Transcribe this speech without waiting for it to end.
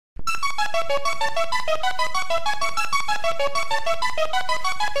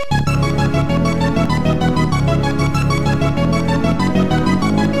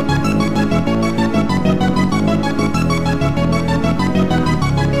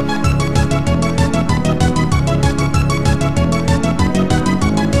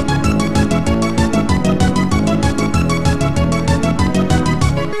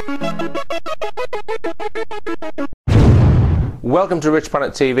Welcome to Rich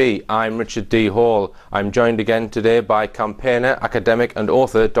Planet TV. I'm Richard D. Hall. I'm joined again today by campaigner, academic and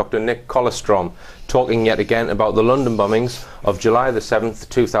author Dr. Nick Kollerstrom, talking yet again about the London bombings of July the 7th,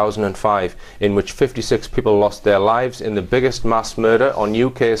 2005, in which 56 people lost their lives in the biggest mass murder on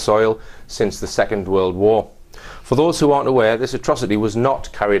UK soil since the Second World War. For those who aren't aware, this atrocity was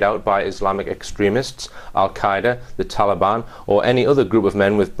not carried out by Islamic extremists, Al-Qaeda, the Taliban, or any other group of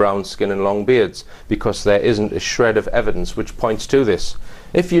men with brown skin and long beards, because there isn't a shred of evidence which points to this.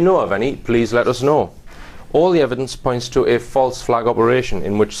 If you know of any, please let us know. All the evidence points to a false flag operation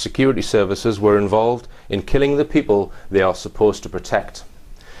in which security services were involved in killing the people they are supposed to protect.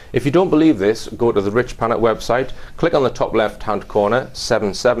 If you don't believe this, go to the Rich Planet website, click on the top left hand corner,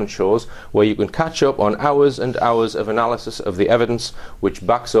 7 shows, where you can catch up on hours and hours of analysis of the evidence which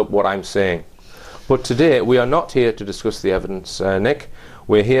backs up what I'm saying. But today we are not here to discuss the evidence, Nick.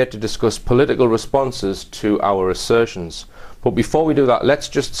 We're here to discuss political responses to our assertions. But before we do that, let's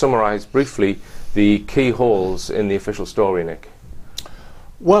just summarise briefly the key holes in the official story, Nick.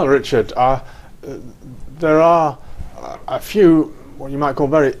 Well, Richard, there are a few what you might call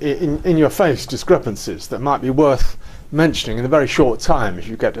very in-your-face discrepancies that might be worth mentioning in a very short time if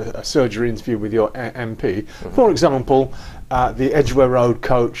you get a surgery interview with your MP. For example, the Edgware Road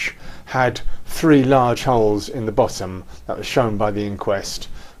coach had 3 large holes in the bottom that was shown by the inquest,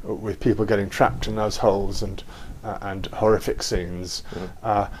 with people getting trapped in those holes and horrific scenes.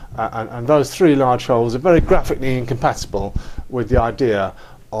 And those 3 large holes are very graphically incompatible with the idea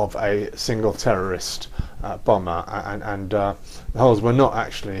of a single terrorist bomber, and the holes were not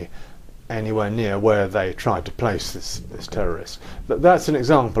actually anywhere near where they tried to place this terrorist. That's an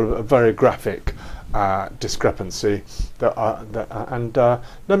example of a very graphic discrepancy.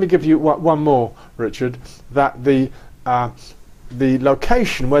 Let me give you one more, Richard. That the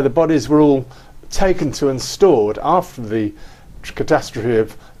location where the bodies were all taken to and stored after the catastrophe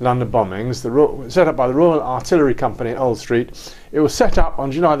of London bombings, set up by the Royal Artillery Company at Old Street. It was set up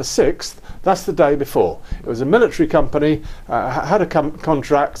on July the 6th, that's the day before. It was a military company, had a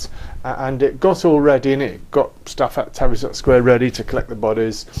contract, and it got all ready, and it got stuff at Tavistock Square ready to collect the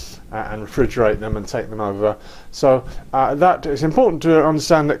bodies and refrigerate them and take them over. So that it's important to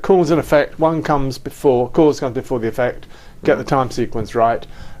understand that cause and effect, cause comes before the effect, get the time sequence right.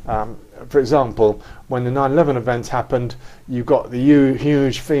 For example, when the 9/11 events happened, you got the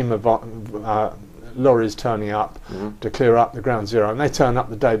huge FEMA lorries turning up to clear up the ground zero, and they turn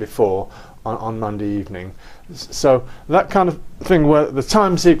up the day before on Monday evening. So that kind of thing where the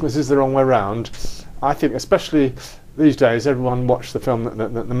time sequence is the wrong way around, I think especially these days everyone watched the film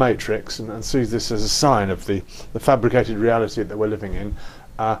The Matrix and sees this as a sign of the fabricated reality that we're living in.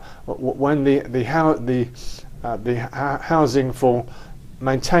 When the housing for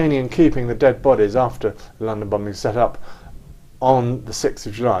maintaining and keeping the dead bodies after the London bombing set up on the 6th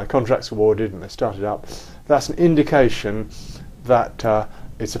of July, contracts awarded and they started up, that's an indication that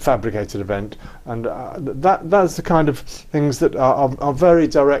it's a fabricated event, and that's the kind of things that are very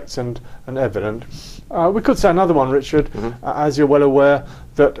direct and evident. We could say another one, Richard, as you're well aware,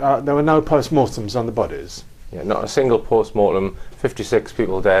 that there were no post-mortems on the bodies. Yeah, not a single post-mortem, 56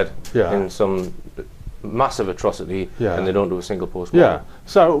 people dead in some massive atrocity, and they don't do a single post-mortem. Yeah,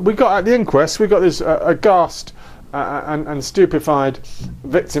 so we got at the inquest, we got this aghast and stupefied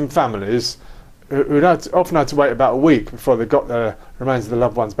victim families who'd often had to wait about a week before they got their remains of the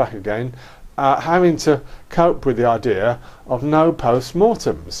loved ones back again, having to cope with the idea of no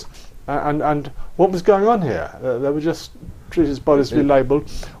post-mortems. And what was going on here? They were just treated as bodies to be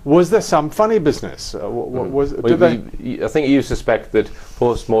labelled. Was there some funny business? I think you suspect that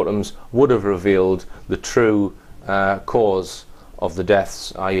post-mortems would have revealed the true cause of the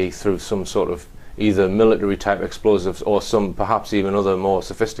deaths, i.e. through some sort of either military type explosives or some perhaps even other more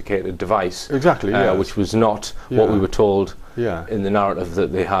sophisticated device. Exactly, yes. Which was not what we were told Yeah. in the narrative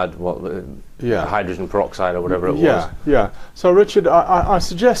that they had, hydrogen peroxide or whatever it was. Yeah. So, Richard, I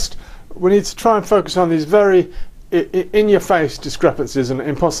suggest we need to try and focus on these very in-your-face discrepancies and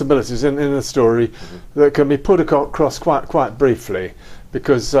impossibilities in the story that can be put across quite briefly,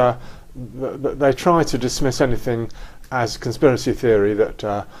 because they try to dismiss anything as conspiracy theory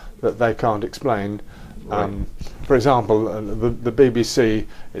that they can't explain. Right. for example, the BBC,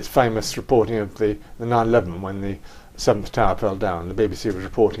 its famous reporting of the 9/11 when the 7th tower fell down. The BBC was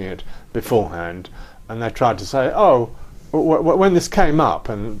reporting it beforehand, and they tried to say, oh, when this came up,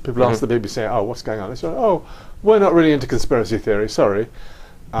 and people asked the BBC, oh, what's going on? They said, oh, we're not really into conspiracy theory, sorry.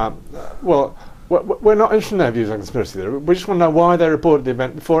 Well, we're not interested in their views on conspiracy theory. We just want to know why they reported the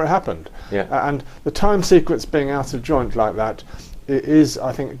event before it happened. Yeah. And the time sequence being out of joint like that is,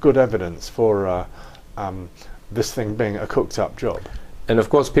 I think, good evidence for this thing being a cooked-up job. And of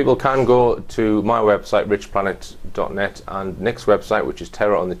course, people can go to my website, richplanet.net, and Nick's website, which is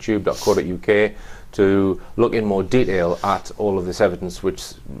terroronthetube.co.uk, to look in more detail at all of this evidence,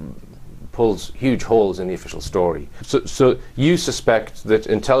 which pulls huge holes in the official story. So you suspect that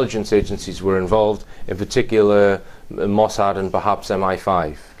intelligence agencies were involved, in particular Mossad and perhaps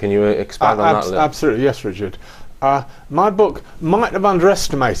MI5. Can you expand on that a little? Absolutely, yes, Richard. My book might have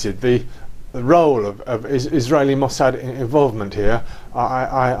underestimated the role of Israeli Mossad involvement here.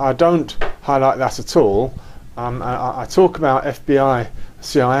 I don't highlight that at all. I talk about FBI,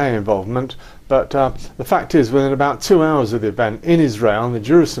 CIA involvement, but the fact is, within about 2 hours of the event in Israel, on the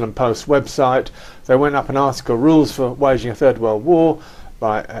Jerusalem Post website, they went up an article, Rules for Waging a Third World War,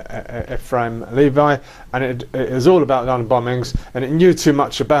 by Ephraim Levi, and it was all about London bombings, and it knew too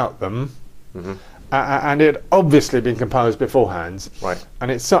much about them. And it had obviously been composed beforehand. Right.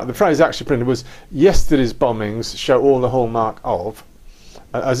 And the phrase actually printed was, yesterday's bombings show all the hallmark of,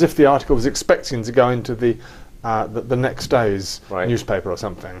 as if the article was expecting to go into the next day's newspaper or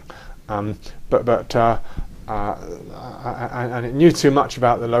something. And it knew too much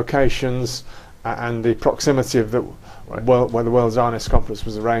about the locations and the proximity of the where the World Zionist Conference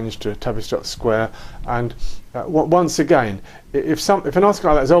was arranged to Tavistock Square. And once again, if an article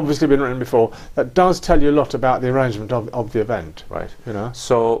like that has obviously been written before, that does tell you a lot about the arrangement of the event. Right. You know.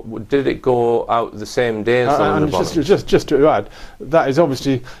 So did it go out the same day as the London bombings? Just to add, that is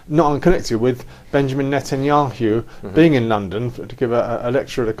obviously not unconnected with Benjamin Netanyahu being in London to give a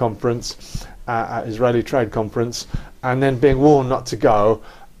lecture at a conference, Israeli trade conference, and then being warned not to go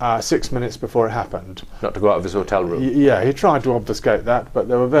 6 minutes before it happened. Not to go out of his hotel room. Yeah, he tried to obfuscate that, but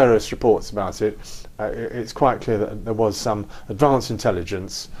there were various reports about it. It's quite clear that there was some advanced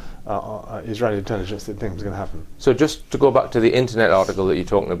intelligence, Israeli intelligence, that things were going to happen. So just to go back to the internet article that you're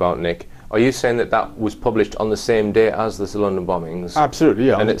talking about, Nick, are you saying that was published on the same day as the London bombings? Absolutely,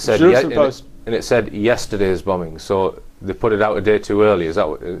 yeah. And it said and it said yesterday's bombings, so they put it out a day too early. Is that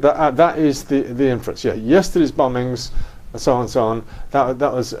what? That is the inference. Yeah, yesterday's bombings, and so on and so on.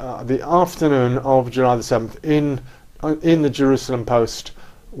 That was the afternoon of July the 7th in the Jerusalem Post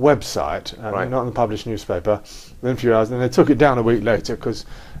website, not in the published newspaper, within a few hours. And they took it down a week later because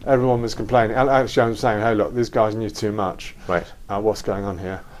everyone was complaining. Alex Jones was saying, hey, look, these guys knew too much. Right. What's going on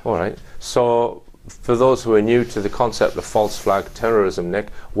here? All right. So for those who are new to the concept of false flag terrorism, Nick,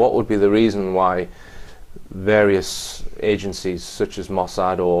 what would be the reason why various agencies such as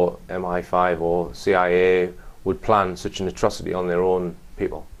Mossad or MI5 or CIA would plan such an atrocity on their own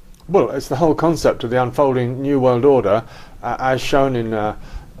people? Well, it's the whole concept of the unfolding New World Order, as shown in,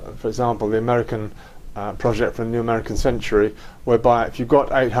 for example, the American project for the New American Century, whereby if you've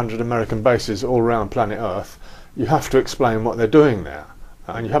got 800 American bases all around planet Earth, you have to explain what they're doing there.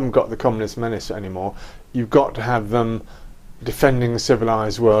 And you haven't got the communist menace anymore. You've got to have them defending the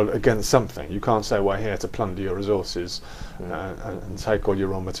civilized world against something. You can't say, we're here to plunder your resources and take all your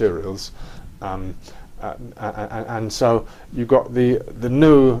raw materials. And so you've got the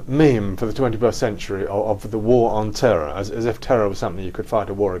new meme for the 21st century of the war on terror, as if terror was something you could fight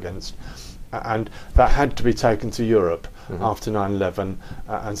a war against. And that had to be taken to Europe after 9/11,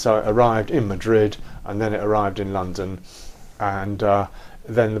 and so it arrived in Madrid, and then it arrived in London, and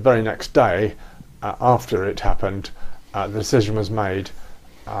then the very next day after it happened, the decision was made,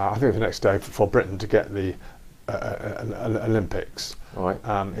 I think the next day, for Britain to get the Olympics. Right.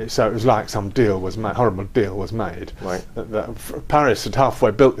 So it was like some deal was made, horrible deal was made. Right. Paris had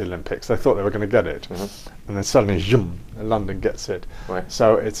halfway built the Olympics. They thought they were going to get it, and then suddenly, zoom, London gets it. Right.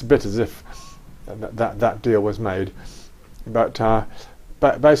 So it's a bit as if that deal was made. But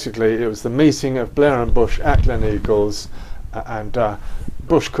basically, it was the meeting of Blair and Bush at Gleneagles, and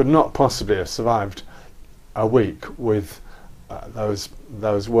Bush could not possibly have survived a week with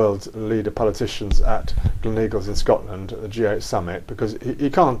those world leader politicians at Gleneagles in Scotland at the G8 summit, because he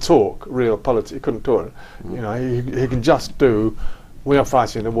can't talk real politics. He couldn't talk. You know, he can just do, we are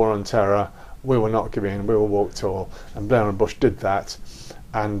fighting the war on terror, we will not give in, we will walk tall. And Blair and Bush did that,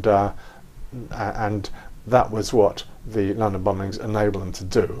 and that was what the London bombings enabled them to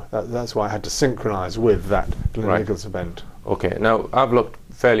do. That's why I had to synchronise with that Gleneagles event. Okay, now I've looked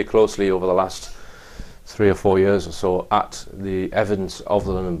fairly closely over the last 3 or 4 years or so at the evidence of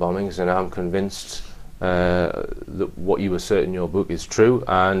the London bombings, and I'm convinced that what you assert in your book is true,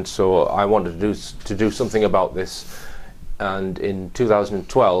 and so I wanted to do something about this. And in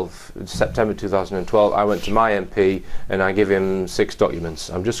 2012, September 2012, I went to my MP and I gave him 6 documents.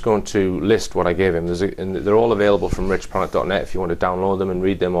 I'm just going to list what I gave him. And they're all available from richplanet.net if you want to download them and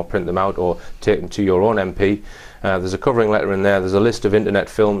read them or print them out or take them to your own MP. There's a covering letter in there. There's a list of internet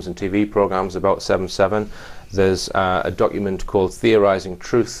films and TV programs about 7/7. There's a document called Theorising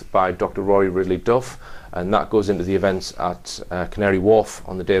Truth by Dr. Rory Ridley Duff, and that goes into the events at Canary Wharf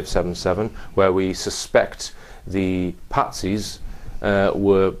on the day of 7/7, where we suspect the patsies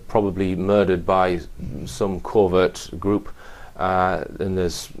were probably murdered by some covert group, and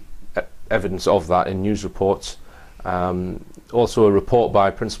there's evidence of that in news reports. Also a report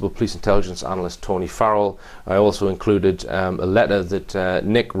by Principal Police Intelligence Analyst Tony Farrell. I also included a letter that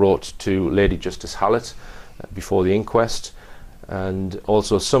Nick wrote to Lady Justice Hallett before the inquest, and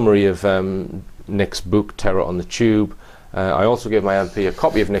also a summary of Nick's book Terror on the Tube. I also gave my MP a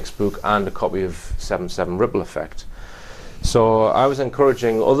copy of Nick's book and a copy of 7/7 Ripple Effect. So I was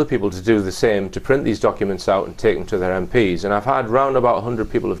encouraging other people to do the same, to print these documents out and take them to their MPs, and I've had round about 100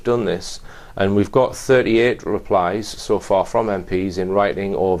 people have done this, and we've got 38 replies so far from MPs in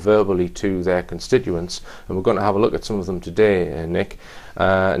writing or verbally to their constituents, and we're going to have a look at some of them today, Nick.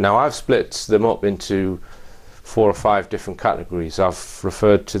 Now I've split them up into 4 or 5 different categories. I've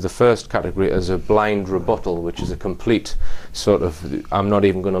referred to the first category as a blind rebuttal, which is a complete sort of, I'm not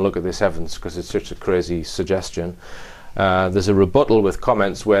even going to look at this evidence because it's such a crazy suggestion. There's a rebuttal with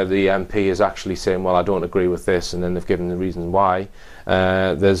comments where the MP is actually saying, well, I don't agree with this, and then they've given the reason why.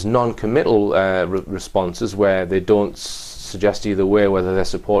 There's non-committal responses where they don't suggest either way whether they're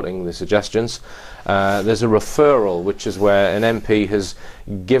supporting the suggestions. There's a referral, which is where an MP has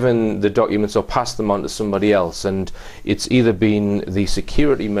given the documents or passed them on to somebody else, and it's either been the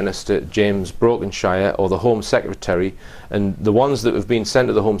Security Minister James Brokenshire or the Home Secretary, and the ones that have been sent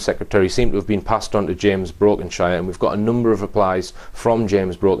to the Home Secretary seem to have been passed on to James Brokenshire, and we've got a number of replies from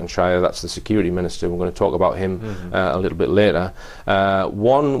James Brokenshire. That's the Security Minister. We're going to talk about him a little bit later.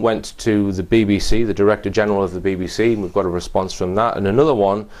 One went to the BBC, the Director General of the BBC, and we've got a response from that, and another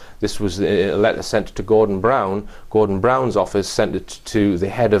one, this was a letter sent to Gordon Brown. Gordon Brown's office sent it to the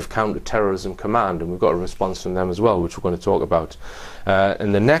head of Counter-Terrorism Command, and we've got a response from them as well, which we're going to talk about.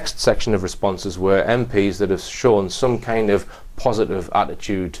 And the next section of responses were MPs that have shown some kind of positive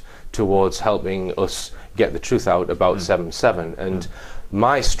attitude towards helping us get the truth out about 7/7. And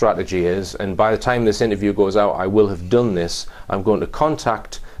my strategy is, and by the time this interview goes out, I will have done this, I'm going to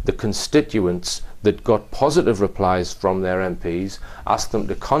contact the constituents that got positive replies from their MPs, ask them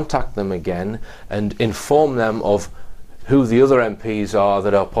to contact them again and inform them of who the other MPs are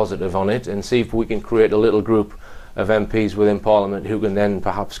that are positive on it, and see if we can create a little group of MPs within Parliament who can then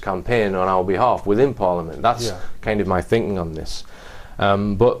perhaps campaign on our behalf within Parliament. That's kind of my thinking on this.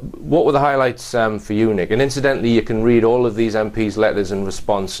 But what were the highlights for you, Nick? And incidentally, you can read all of these MPs' letters in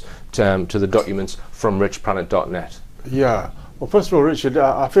response to the documents from richplanet.net. Yeah. Well, first of all, Richard,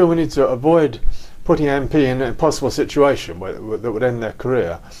 I feel we need to avoid putting an MP in a possible situation that would end their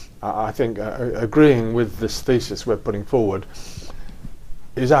career. I think agreeing with this thesis we're putting forward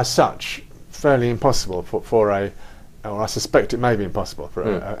is as such fairly impossible for a, or I suspect it may be impossible for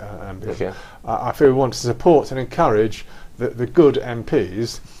an MP. Okay. I feel we want to support and encourage the good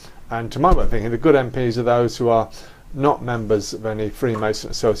MPs, and to my way of thinking, the good MPs are those who are not members of any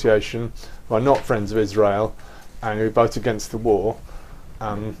Freemason association, who are not Friends of Israel, and who vote against the war.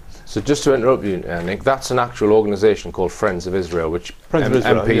 So just to interrupt you, Nick, that's an actual organisation called Friends of Israel, which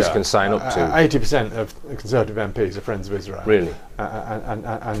MPs can sign up to. 80% of Conservative MPs are Friends of Israel. Really?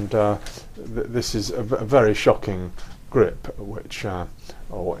 This is a very shocking grip, which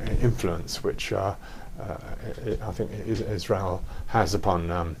or influence, which I think Israel has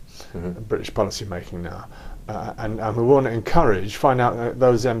upon British policy making now, and we want to encourage, find out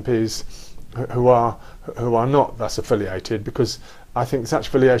those MPs who are not thus affiliated, because I think such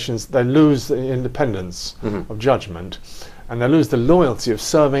affiliations, they lose the independence of judgment, and they lose the loyalty of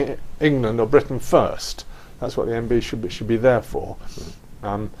serving England or Britain first. That's what the MB should be there for.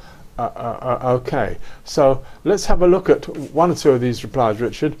 Okay, so let's have a look at one or two of these replies,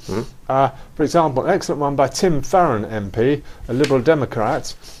 Richard. For example, an excellent one by Tim Farron MP, a Liberal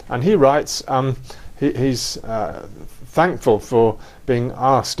Democrat, and he writes, he's thankful for being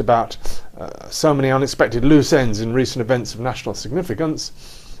asked about so many unexpected loose ends in recent events of national significance,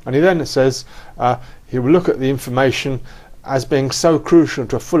 and he then says he will look at the information as being so crucial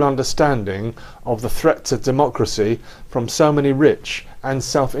to a full understanding of the threat to democracy from so many rich and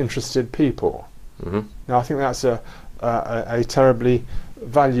self-interested people. Now, I think that's a terribly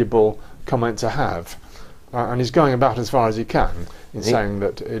valuable comment to have. And he's going about as far as he can in saying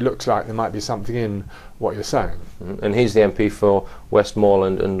that it looks like there might be something in what you're saying. And he's the MP for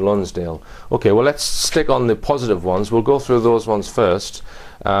Westmoreland and Lonsdale. Okay, well, let's stick on the positive ones. We'll go through those ones first.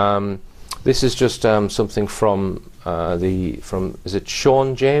 This is just something from is it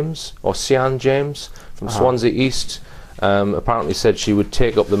Sean James or Sian James from Swansea East. Apparently said she would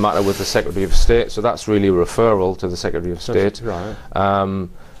take up the matter with the Secretary of State, so that's really a referral to the Secretary of State. Right.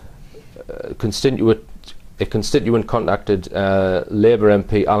 A constituent contacted Labour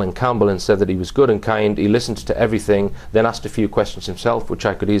MP Alan Campbell and said that he was good and kind, he listened to everything, then asked a few questions himself, which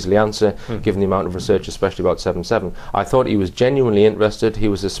I could easily answer, given the amount of research, especially about 7/7. I thought he was genuinely interested. He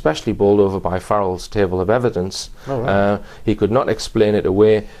was especially bowled over by Farrell's table of evidence. He could not explain it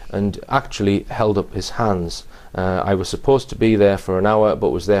away and actually held up his hands. I was supposed to be there for an hour,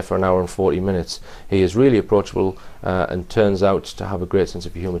 but was there for an hour and 40 minutes. He is really approachable and turns out to have a great sense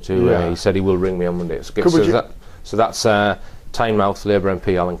of humour too. He said he will ring me on Monday. So that's Tynemouth Labour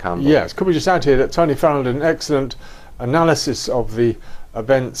MP Alan Campbell. Yes, could we just add here that Tony Farrell did an excellent analysis of the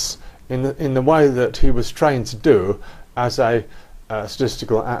events in the way that he was trained to do as a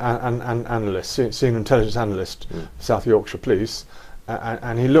statistical analyst, senior intelligence analyst, South Yorkshire Police.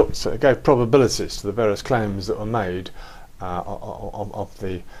 And he gave probabilities to the various claims that were made of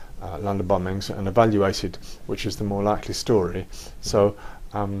the London bombings and evaluated which is the more likely story. So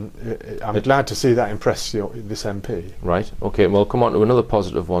I'm glad to see that impress this MP. Right, okay, well, come on to another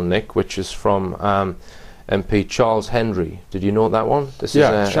positive one, Nick, which is from MP Charles Hendry. Did you know that one? This is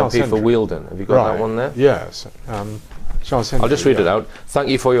MP for Wealdon. Have you got that one there? Yes. Charles Hendry, I'll just read it out. Thank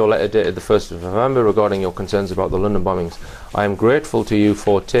you for your letter dated the 1st of November regarding your concerns about the London bombings. I am grateful to you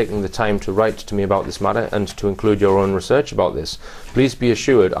for taking the time to write to me about this matter and to include your own research about this. Please be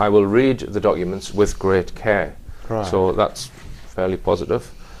assured I will read the documents with great care. Right. So that's fairly positive.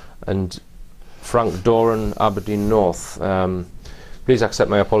 And Frank Doran, Aberdeen North. Please accept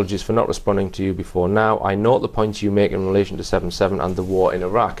my apologies for not responding to you before now. I note the points you make in relation to 7/7 and the war in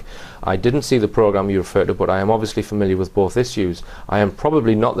Iraq. I didn't see the programme you refer to, but I am obviously familiar with both issues. I am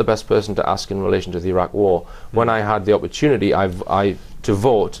probably not the best person to ask in relation to the Iraq war. When I had the opportunity to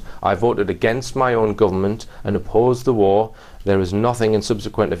vote, I voted against my own government and opposed the war. There is nothing in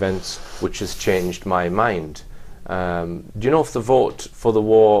subsequent events which has changed my mind. Do you know if the vote for the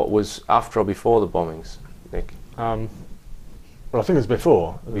war was after or before the bombings, Nick? Well, I think it was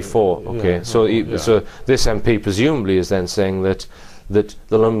before. Before, okay. So this MP presumably is then saying that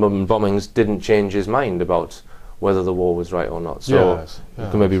the London bombings didn't change his mind about whether the war was right or not. So you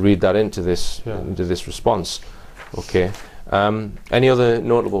can maybe read that into this response. Okay. Any other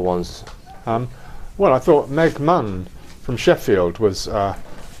notable ones? Well, I thought Meg Munn from Sheffield was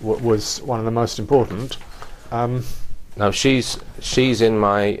one of the most important. Now she's in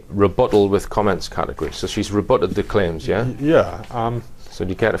my rebuttal with comments category, so she's rebutted the claims, yeah? Yeah. So do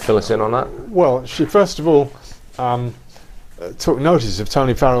you care to fill us in on that? Well, she first of all took notice of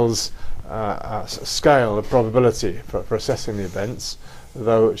Tony Farrell's scale of probability for assessing the events,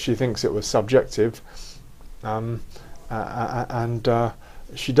 though she thinks it was subjective, and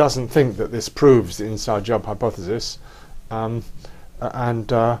she doesn't think that this proves the inside job hypothesis, then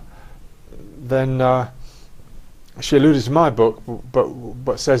she alluded to my book,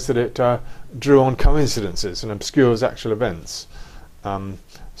 but says that it drew on coincidences and obscures actual events.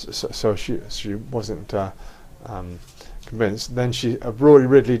 So she wasn't convinced. Then Rory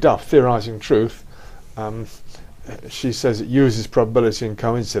Ridley Duff, Theorising Truth, she says it uses probability and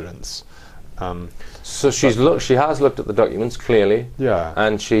coincidence. So she has looked at the documents clearly,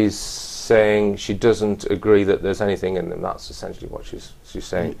 and she's saying she doesn't agree that there's anything in them. That's essentially what she's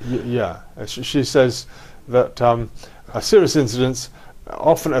saying. She says that serious incidents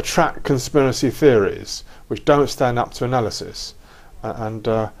often attract conspiracy theories which don't stand up to analysis, and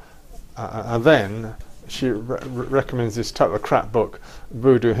then she recommends this total crap book,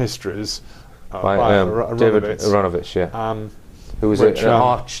 Voodoo Histories, by David Aronovich, who was an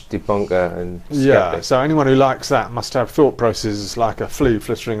arch debunker and skeptic. So anyone who likes that must have thought processes like a flea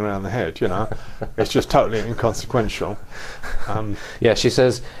flittering around the head, you know. It's just totally inconsequential. She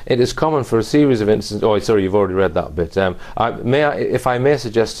says, it is common for a series of instances... Oh, sorry, you've already read that bit. If I may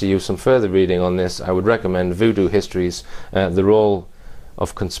suggest to you some further reading on this, I would recommend Voodoo Histories, the role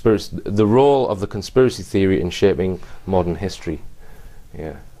of the conspiracy theory in shaping modern history.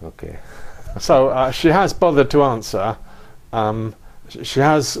 Yeah, okay. So she has bothered to answer. She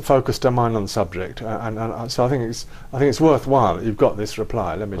has focused her mind on the subject, and so I think it's worthwhile that you've got this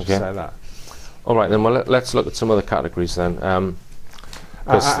reply. Let me just say that. All right, then. Well, let's look at some other categories then.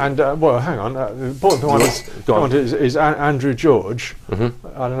 Well, hang on. The important one is Andrew George. I don't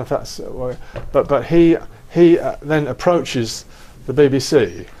know if that's, but he then approaches the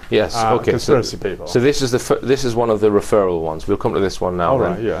BBC. Yes, okay. Conspiracy people. So this is one of the referral ones. We'll come to this one now. All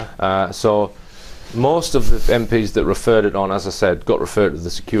right, yeah. So most of the MPs that referred it on, as I said, got referred to the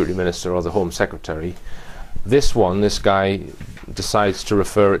Security Minister or the Home Secretary. This guy decides to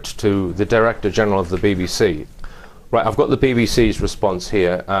refer it to the Director General of the BBC. Right, I've got the BBC's response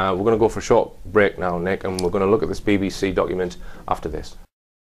here. We're going to go for a short break now, Nick, and we're going to look at this BBC document after this.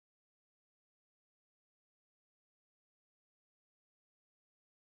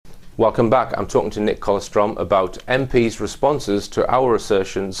 Welcome back. I'm talking to Nick Kollerstrom about MPs' responses to our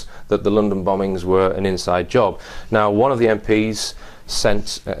assertions that the London bombings were an inside job. Now, one of the MPs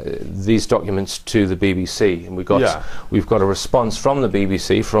sent these documents to the BBC, and we've got a response from the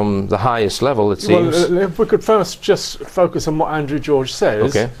BBC from the highest level, it seems. Well, if we could first just focus on what Andrew George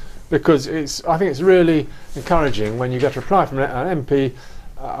says, because I think it's really encouraging when you get a reply from an MP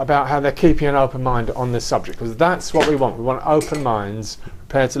about how they're keeping an open mind on this subject, because that's what we want. We want open minds,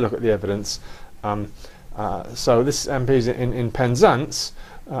 prepared to look at the evidence. So this MP is in Penzance,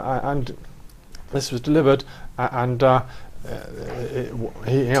 and this was delivered, and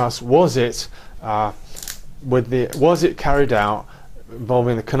he asked, was it carried out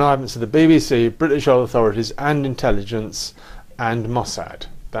involving the connivance of the BBC, British authorities, and intelligence, and Mossad?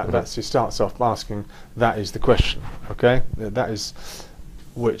 That's he starts off asking. That is the question. Okay, that is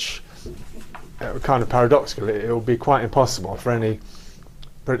which kind of paradoxically it will be quite impossible for any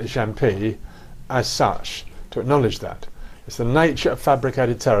British MP as such to acknowledge that. It's the nature of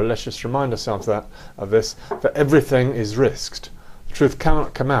fabricated terror. Let's just remind ourselves that everything is risked. The truth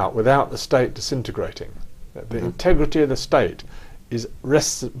cannot come out without the state disintegrating. The integrity of the state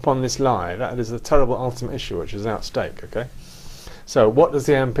rests upon this lie. That is the terrible ultimate issue which is at stake. Okay. So what does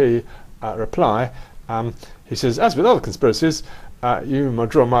the MP reply? He says, as with other conspiracies, you may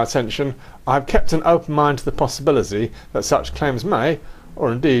draw my attention. I have kept an open mind to the possibility that such claims may,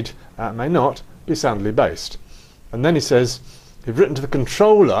 or indeed may not, be soundly based. And then he says, he'd written to the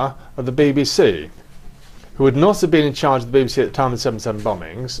controller of the BBC, who would not have been in charge of the BBC at the time of the 77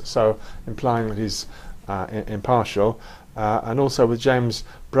 bombings, so implying that he's impartial, and also with James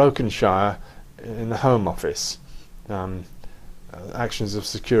Brokenshire in the Home Office, actions of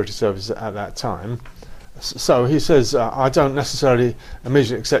security services at that time. So he says, I don't necessarily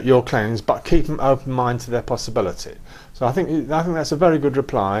immediately accept your claims, but keep an open mind to their possibility. So I think that's a very good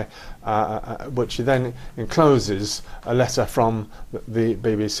reply, which then encloses a letter from the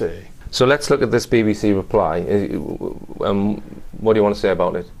BBC. So let's look at this BBC reply. What do you want to say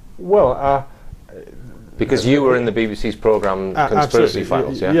about it? Well, because you were in the BBC's programme Conspiracy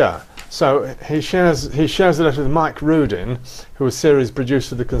Files, yeah? Yeah. So he shares the letter with Mike Rudin, who was series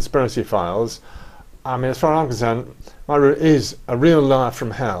producer of the Conspiracy Files. I mean, as far as I'm concerned, Mike Rudin is a real liar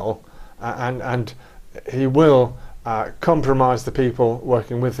from hell, and he will compromise the people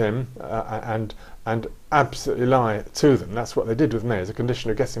working with him and absolutely lie to them. That's what they did with me as a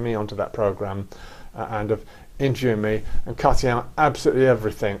condition of getting me onto that programme and of interviewing me and cutting out absolutely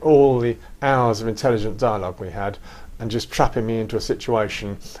everything, all the hours of intelligent dialogue we had, and just trapping me into a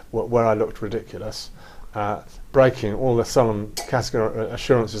situation where I looked ridiculous, breaking all the solemn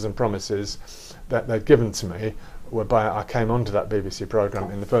assurances and promises that they'd given to me, whereby I came onto that BBC programme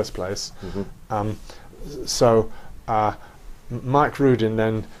in the first place. So Mike Rudin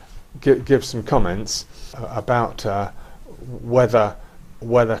then gives some comments about whether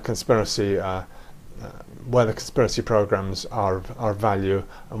conspiracy programs are of value,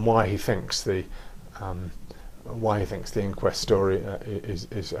 and why he thinks the inquest story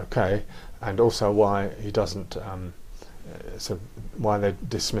is okay, and also why he doesn't why they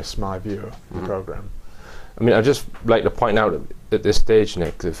dismiss my view of the programme. I mean, I'd just like to point out at this stage,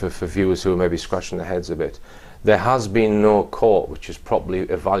 Nick, for viewers who are maybe scratching their heads a bit, there has been no court which has properly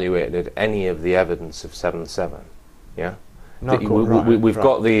evaluated any of the evidence of 7/7. Yeah, we've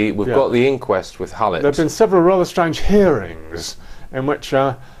got the inquest with Hallett. There have been several rather strange hearings in which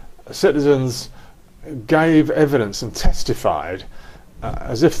citizens gave evidence and testified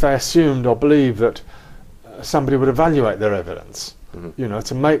as if they assumed or believed that somebody would evaluate their evidence. You know,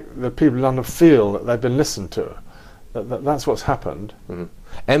 to make the people in London feel that they've been listened to. That's what's happened.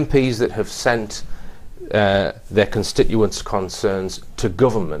 MPs that have sent their constituents' concerns to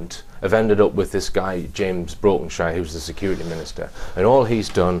government have ended up with this guy James Brokenshire, who's the security minister, and all he's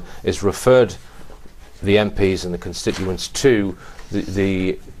done is referred the MPs and the constituents to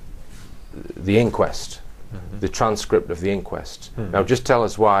the inquest, the transcript of the inquest. Now just tell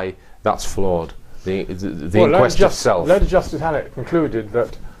us why that's flawed. the inquest itself. Lady Justice Hallett concluded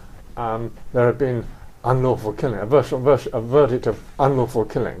that there had been unlawful killing, a verdict of unlawful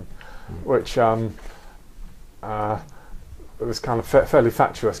killing, which was kind of fairly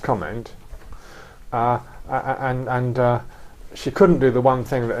fatuous comment, and she couldn't do the one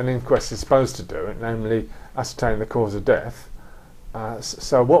thing that an inquest is supposed to do, namely ascertain the cause of death.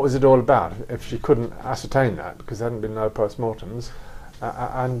 So what was it all about if she couldn't ascertain that, because there hadn't been no post-mortems,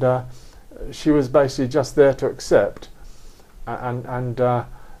 and she was basically just there to accept and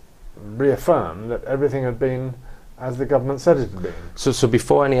reaffirm that everything had been as the government said it had been. So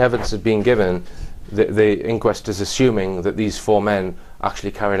before any evidence had been given, the inquest is assuming that these 4 men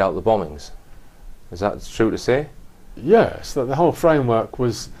actually carried out the bombings. Is that true to say? Yes, that the whole framework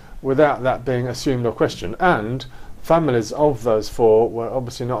was without that being assumed or questioned, and families of those 4 were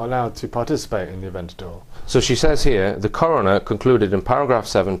obviously not allowed to participate in the event at all. So she says here, the coroner concluded in paragraph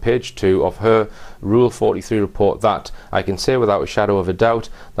 7, page 2 of her Rule 43 report that I can say without a shadow of a doubt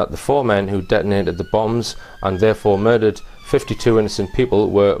that the 4 men who detonated the bombs and therefore murdered 52 innocent people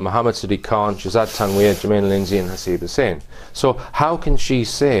were Mohammed Sadiq Khan, Shazad Tanweer, Jermaine Lindsay and Hasib Hussain. So how can she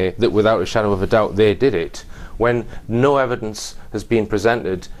say that without a shadow of a doubt they did it, when no evidence has been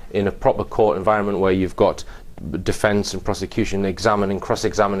presented in a proper court environment where you've got defence and prosecution examining,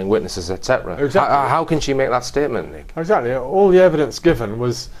 cross-examining witnesses, etc. Exactly. How can she make that statement, Nick? Exactly. All the evidence given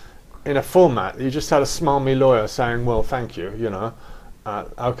was in a format that you just had a smarmy lawyer saying, well, thank you, you know,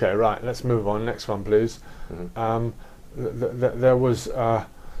 okay, right, let's move on, next one please. There was...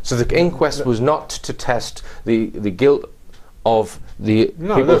 so the inquest was not to test the guilt of the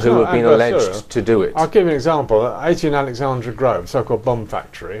people who have been alleged to do it. I'll give you an example. 18 Alexandra Grove, so-called bomb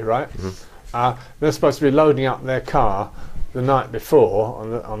factory, right? They're supposed to be loading up their car the night before,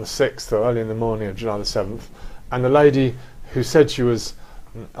 on the 6th or early in the morning of July the 7th, and the lady who said she was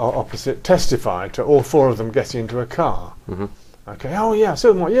opposite testified to all 4 of them getting into a car. Okay, oh yeah,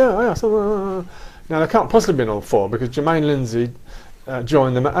 so what? Yeah. Now they can't possibly have been all 4 because Jermaine Lindsay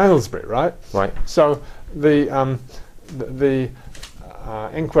joined them at Aylesbury, right? Right. So the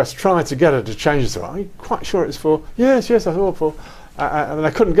inquest tried to get her to change the story. Are you quite sure it's 4? Yes, that's all 4. And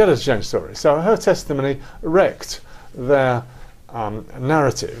they couldn't get her to change the story. So her testimony wrecked their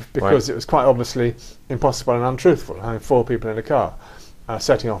narrative because it was quite obviously impossible and untruthful, having 4 people in a car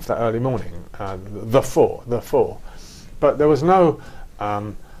setting off that early morning. The four. But there was no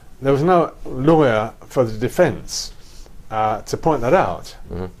lawyer for the defence to point that out.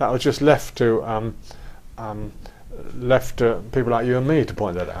 That was just left to people like you and me to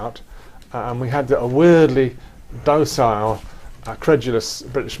point that out, and we had a weirdly docile, credulous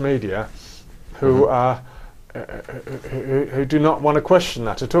British media who do not want to question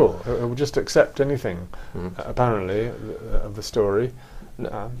that at all, who will just accept anything apparently of the story.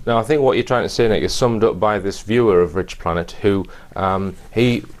 Now I think what you're trying to say, Nick, is summed up by this viewer of Rich Planet who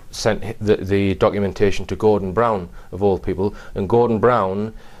he sent the documentation to Gordon Brown, of all people, and Gordon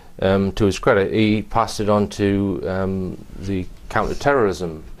Brown, to his credit, he passed it on to the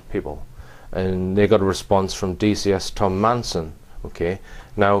counter-terrorism people, and they got a response from DCS Tom Manson, okay,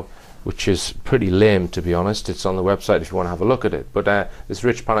 now, which is pretty lame, to be honest. It's on the website if you want to have a look at it. But this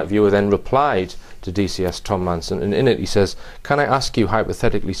Rich Planet viewer then replied to DCS Tom Manson, and in it he says, can I ask you,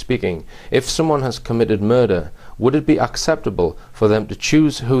 hypothetically speaking, if someone has committed murder, would it be acceptable for them to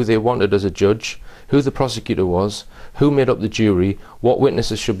choose who they wanted as a judge, who the prosecutor was, who made up the jury, what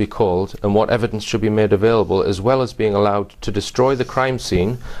witnesses should be called, and what evidence should be made available, as well as being allowed to destroy the crime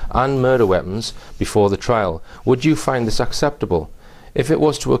scene and murder weapons before the trial? Would you find this acceptable? If it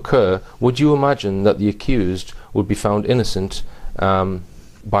was to occur, would you imagine that the accused would be found innocent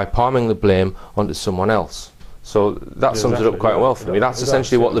by palming the blame onto someone else? So that sums it up quite well for me. That's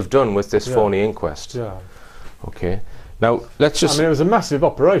essentially what they've done with this phony inquest. Yeah. Okay. Now, let's just... I mean, it was a massive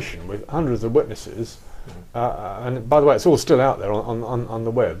operation with hundreds of witnesses. And by the way, it's all still out there on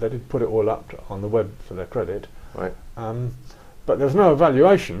the web. They did put it all up on the web for their credit. Right. But there was no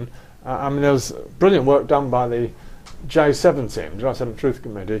evaluation. I mean, there was brilliant work done by the J7 team, July 7 Truth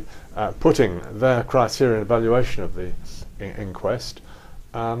Committee, putting their criteria evaluation of the inquest.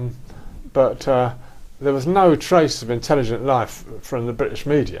 But there was no trace of intelligent life from the British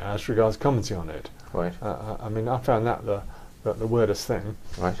media as regards commenting on it. Right. I mean, I found that the weirdest thing.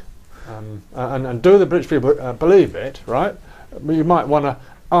 Right. And do the British people believe it, right? You might want to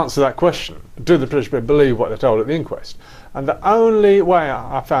answer that question. Do the British people believe what they're told at the inquest? And the only way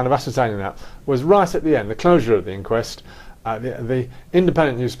I found of ascertaining that was right at the end, the closure of the inquest. The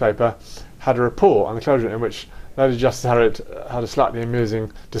Independent newspaper had a report on the closure in which Lady Justice Harriet had a slightly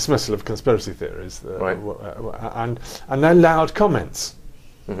amusing dismissal of conspiracy theories. Right. And they allowed comments.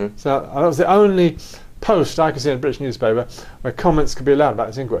 So that was the only post I could see in a British newspaper where comments could be allowed about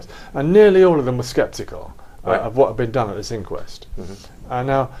this inquest, and nearly all of them were sceptical of what had been done at this inquest.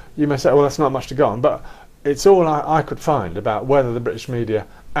 Now you may say, well, that's not much to go on, but it's all I could find about whether the British media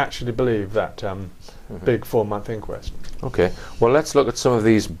actually believe that big 4-month inquest. Okay, well, let's look at some of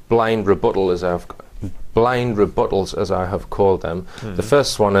these blind rebuttals, as I have called them. The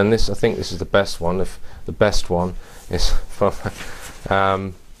first one, and I think this is the best one, if the best one, is from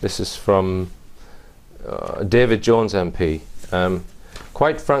this is from David Jones MP.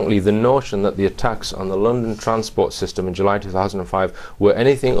 Quite frankly, the notion that the attacks on the London transport system in July 2005 were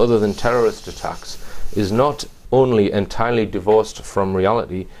anything other than terrorist attacks is not only entirely divorced from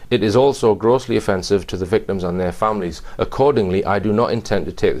reality, it is also grossly offensive to the victims and their families. Accordingly, I do not intend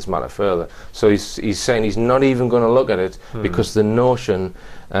to take this matter further. So he's saying he's not even going to look at it because the notion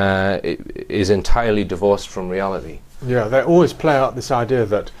is entirely divorced from reality. Yeah, they always play out this idea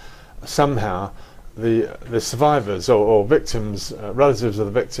that somehow the survivors or victims, relatives of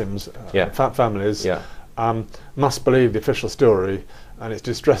the victims, families, must believe the official story, and it's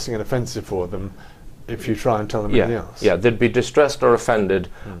distressing and offensive for them if you try and tell them anything else. Yeah, they'd be distressed or offended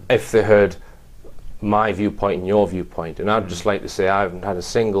if they heard my viewpoint and your viewpoint. And I'd just like to say I haven't had a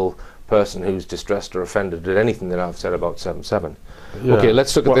single person who's distressed or offended at anything that I've said about 7/7. Yeah. Okay,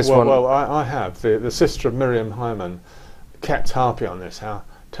 let's look at this one. Well, I have. The sister of Miriam Hyman kept harping on this, how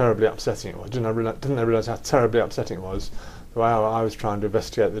terribly upsetting it was. Didn't they realise how terribly upsetting it was? The way I was trying to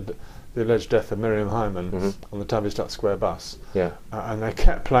investigate the alleged death of Miriam Hyman on the Tavistock Square bus. Yeah. And they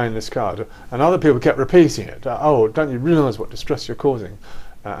kept playing this card, and other people kept repeating it. Oh, don't you realise what distress you're causing?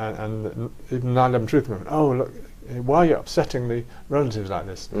 And even 9/11 Truth Movement. Oh, look, why are you upsetting the relatives like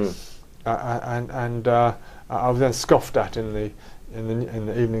this? I was then scoffed at in the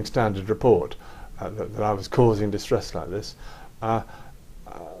Evening Standard report that I was causing distress like this. I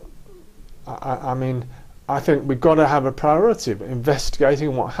mean, I think we've got to have a priority of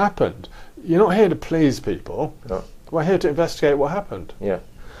investigating what happened. You're not here to please people. No. We're here to investigate what happened. Yeah.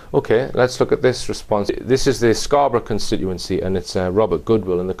 Okay, let's look at this response. This is the Scarborough constituency, and it's Robert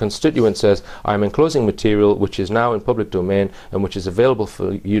Goodwill, and the constituent says, I am enclosing material which is now in public domain and which is available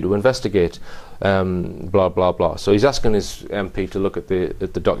for you to investigate, blah, blah, blah. So he's asking his MP to look at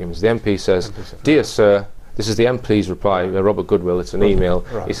the documents. The MP says, Dear Sir, this is the MP's reply, Robert Goodwill, it's an email.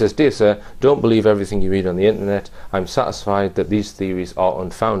 Right. He says, Dear Sir, don't believe everything you read on the internet. I'm satisfied that these theories are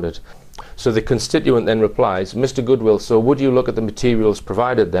unfounded. So the constituent then replies, Mr. Goodwill, so would you look at the materials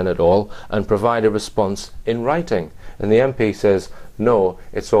provided then at all and provide a response in writing? And the MP says, no,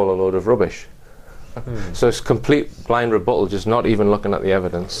 it's all a load of rubbish. So it's complete blind rebuttal, just not even looking at the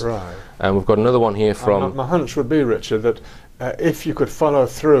evidence. Right. And we've got another one here from... My hunch would be, Richard, that if you could follow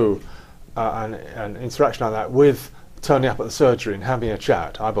through an interaction like that with turning up at the surgery and having a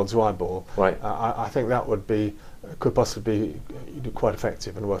chat, eyeball to eyeball, right. I think that could possibly be quite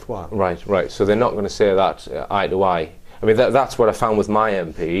effective and worthwhile. Right. So they're not going to say that eye to eye. I mean, that's what I found with my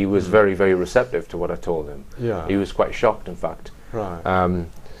MP. He was very, very receptive to what I told him. Yeah. He was quite shocked, in fact. Right.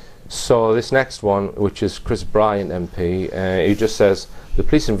 So this next one, which is Chris Bryant MP, he just says, the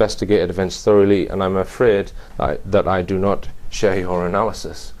police investigated events thoroughly, and I'm afraid that I do not share your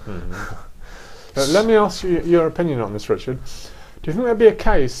analysis. Let me ask you your opinion on this, Richard. Do you think there'd be a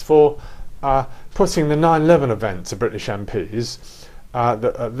case for putting the 9/11 event to British MPs,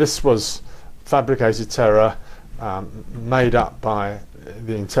 that this was fabricated terror made up by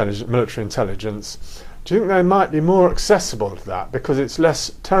the military intelligence? Do you think they might be more accessible to that because it's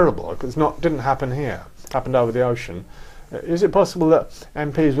less terrible, because didn't happen here, happened over the ocean? Is it possible that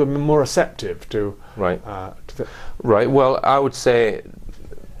MPs would be more receptive to... Right. Right. Well, I would say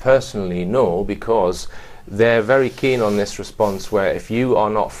personally no, because they're very keen on this response where if you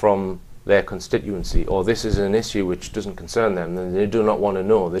are not from their constituency, or this is an issue which doesn't concern them, then they do not want to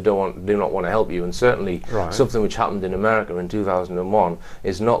know, do not want to help you, and certainly something which happened in America in 2001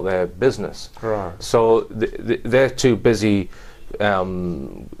 is not their business. Right. So they're too busy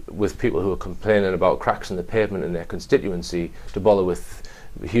with people who are complaining about cracks in the pavement in their constituency to bother with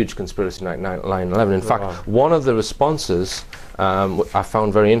a huge conspiracy like 9/11. In fact, one of the responses I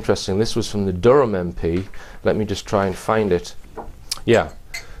found very interesting. This was from the Durham MP. Let me just try and find it. Yeah.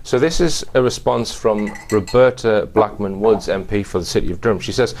 So this is a response from Roberta Blackman-Woods, MP for the City of Durham.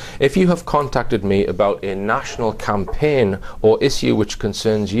 She says, if you have contacted me about a national campaign or issue which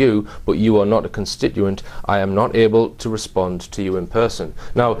concerns you, but you are not a constituent, I am not able to respond to you in person.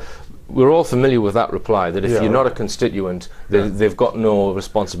 Now, we're all familiar with that reply, that if Yeah. you're not a constituent, they've got no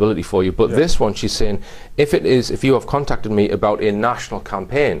responsibility for you. But Yeah. this one, she's saying, if you have contacted me about a national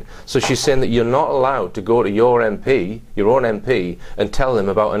campaign, so she's saying that you're not allowed to go to your own MP, and tell them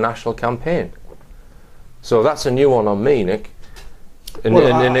about a national campaign. So that's a new one on me, Nick. And,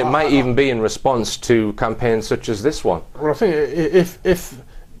 Well, and it might even be in response to campaigns such as this one. Well, I think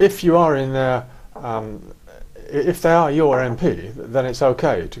if you are in their if they are your MP, then it's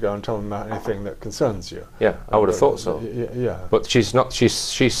okay to go and tell them about anything that concerns you. Yeah, I would have thought so. Yeah. But she's not. She's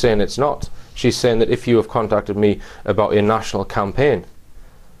saying it's not. She's saying that if you have contacted me about a national campaign,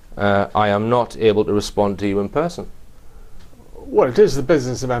 I am not able to respond to you in person. Well, it is the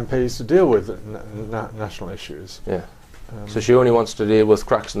business of MPs to deal with national issues. Yeah. So she only wants to deal with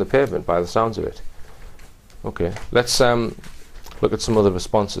cracks in the pavement, by the sounds of it. Okay. Let's look at some other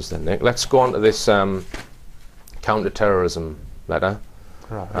responses then, Nick. Let's go on to this counter-terrorism letter.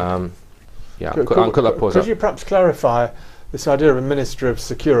 Right. Yeah, I'll cut that pause Could up. you perhaps clarify this idea of a Minister of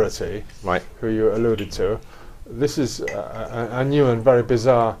Security, Right. who you alluded to? This is a new and very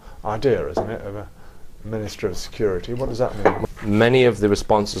bizarre idea, isn't it, of a Minister of Security? What does that mean? Many of the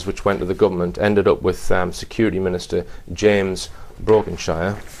responses which went to the government ended up with Security Minister James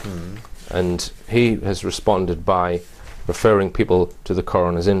Brokenshire, and he has responded by referring people to the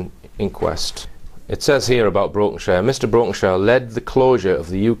coroner's inquest. It says here about Brokenshire, Mr Brokenshire led the closure of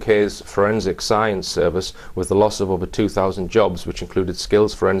the UK's forensic science service with the loss of over 2,000 jobs, which included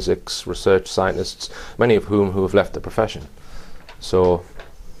skills forensics research scientists, many of whom have left the profession. So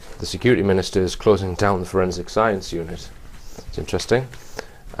the Security Minister is closing down the forensic science unit. It's interesting.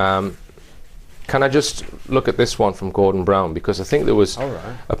 Can I just look at this one from Gordon Brown, because I think there was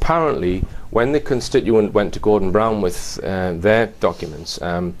apparently, when the constituent went to Gordon Brown with their documents,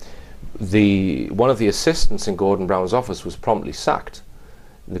 one of the assistants in Gordon Brown's office was promptly sacked.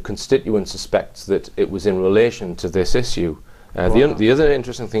 The constituent suspects that it was in relation to this issue. The other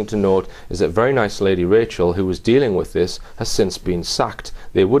interesting thing to note is that very nice lady Rachel, who was dealing with this, has since been sacked.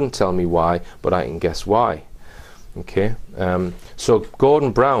 They wouldn't tell me why, but I can guess why. Okay, so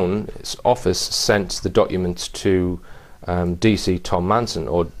Gordon Brown's office sent the documents to DC Tom Manson,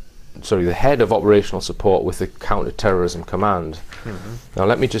 the head of operational support with the Counter-Terrorism Command. Now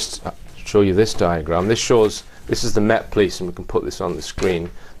let me just show you this diagram. This is the Met Police, and we can put this on the screen.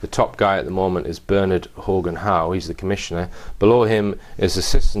 The top guy at the moment is Bernard Hogan Howe. He's the commissioner. Below him is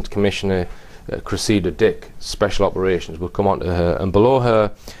Assistant Commissioner Cressida Dick, Special Operations. We'll come on to her. And below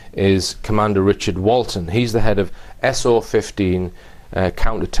her is Commander Richard Walton. He's the head of SO15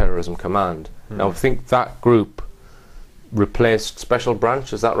 Counter-Terrorism Command. Now I think that group replaced Special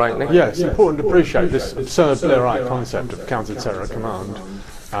Branch, is that right, Nick? Yeah, it's important to appreciate this absurd Blairite concept of counter-terror command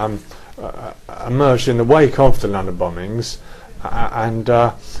emerged in the wake of the London bombings, and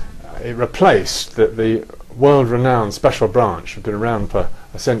it replaced the world-renowned Special Branch, which had been around for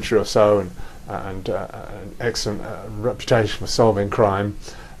a century or so, and an excellent reputation for solving crime,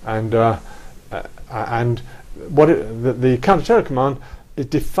 and what the counter-terror command is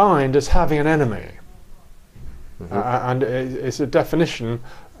defined as having an enemy. And it's a definition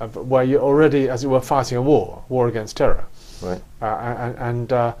of where you're already, as it were, fighting a war against terror. Right.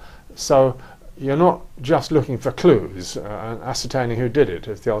 So you're not just looking for clues and ascertaining who did it,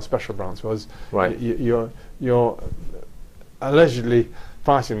 as the old Special Branch was. Right. You're allegedly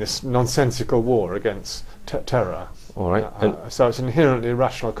fighting this nonsensical war against terror. All right. So it's an inherently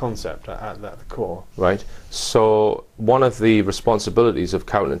irrational concept at the core. Right. So one of the responsibilities of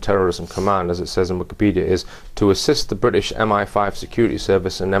Counter-Terrorism Command, as it says in Wikipedia, is to assist the British MI5 Security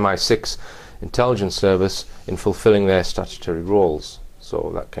Service and MI6 Intelligence Service in fulfilling their statutory roles.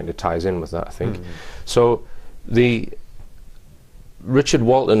 So that kind of ties in with that, I think. So the Richard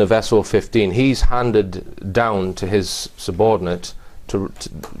Walton of SO15, he's handed down to his subordinate to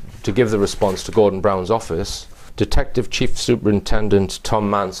give the response to Gordon Brown's office, Detective Chief Superintendent Tom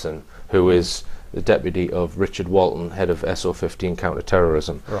Manson, who is the deputy of Richard Walton, head of SO15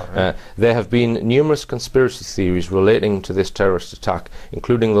 counter-terrorism. Right. There have been numerous conspiracy theories relating to this terrorist attack,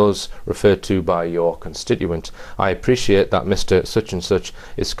 including those referred to by your constituent. I appreciate that Mr. Such and Such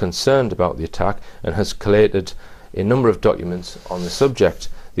is concerned about the attack and has collated a number of documents on the subject.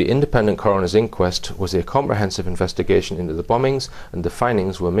 The independent coroner's inquest was a comprehensive investigation into the bombings, and the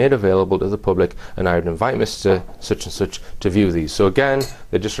findings were made available to the public, and I would invite Mr. Such and Such to view these. So again,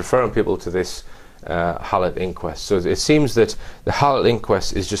 they're just referring people to this Hallett inquest. So it seems that the Hallett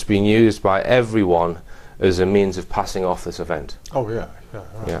inquest is just being used by everyone as a means of passing off this event. Oh yeah, right.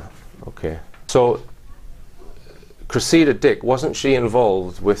 Yeah, okay. So Cressida Dick, wasn't she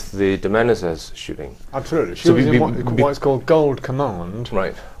involved with the de Menezes shooting? Absolutely. She So was in what is called Gold Command,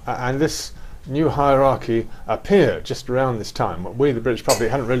 Right. and this new hierarchy appeared just around this time. We, the British public,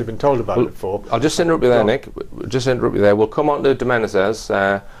 hadn't really been told about it before. I'll just interrupt you there, Nick. Just interrupt you there. We'll come on to de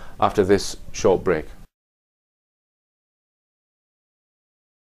Menezes after this short break.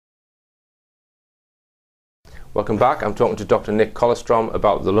 Welcome back. I'm talking to Dr. Nick Kollerstrom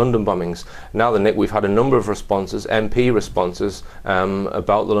about the London bombings. Now then, Nick, we've had a number of responses, MP responses,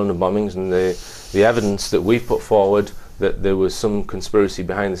 about the London bombings, and the evidence that we've put forward that there was some conspiracy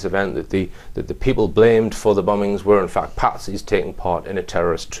behind this event, that the people blamed for the bombings were in fact patsies taking part in a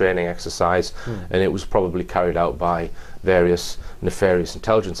terrorist training exercise, and it was probably carried out by various nefarious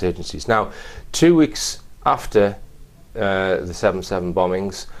intelligence agencies. Now, 2 weeks after the 7/7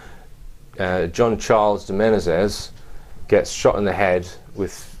 bombings, John Charles de Menezes gets shot in the head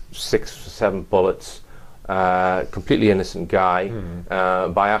with 6 or 7 bullets, completely innocent guy,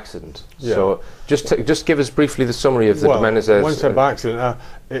 by accident. Yeah. So just give us briefly the summary of the de Menezes. When I say by accident,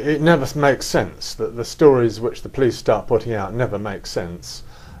 it never makes sense. That the stories which the police start putting out never make sense,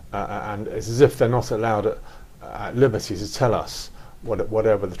 and it's as if they're not allowed at liberty to tell us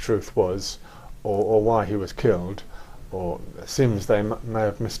whatever the truth was, or why he was killed. Or it seems they may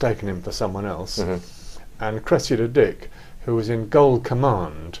have mistaken him for someone else. And Cressida Dick, who was in Gold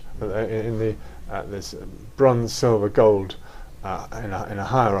Command, in this bronze, silver, gold, in a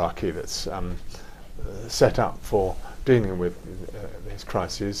hierarchy that's set up for dealing with these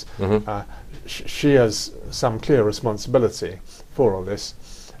crises, she has some clear responsibility for all this.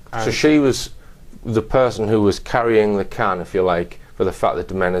 And so she was the person who was carrying the can, if you like, for the fact that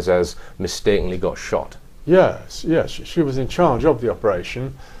de Menezes mistakenly got shot. Yes, she was in charge of the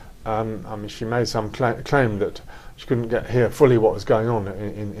operation. I mean, she made some claim that she couldn't hear fully what was going on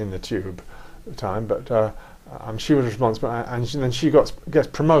in the tube at the time, but she was responsible, and then she gets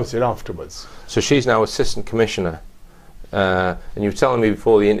promoted afterwards. So she's now assistant commissioner, and you were telling me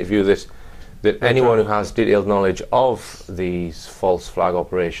before the interview that anyone who has detailed knowledge of these false flag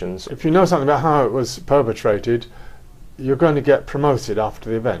operations, if you know something about how it was perpetrated, you're going to get promoted after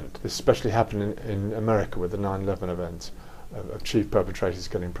the event. This especially happened in America with the 9/11 event, of chief perpetrators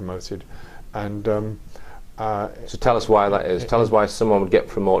getting promoted. And so tell us why that is. Tell us why someone would get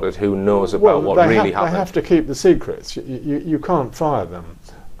promoted who knows about what really happened. They have to keep the secrets. You can't fire them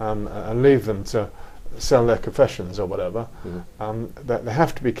and leave them to sell their confessions or whatever. They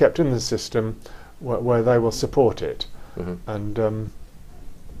have to be kept in the system where they will support it. And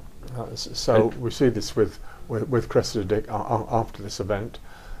so we see this with Cressida Dick after this event.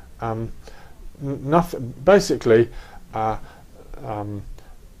 Nothing. Basically, de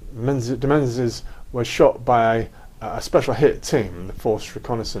Menezes was shot by a special hit team, the Force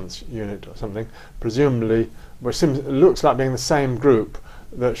Reconnaissance Unit or something, presumably, which looks like being the same group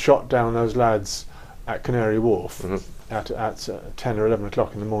that shot down those lads at Canary Wharf at 10 or 11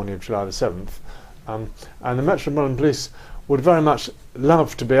 o'clock in the morning of July the 7th. And the Metropolitan Police would very much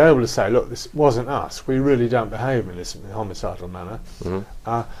love to be able to say, look, this wasn't us, we really don't behave in this homicidal manner.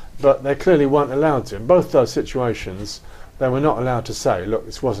 But they clearly weren't allowed to. In both those situations, they were not allowed to say, look,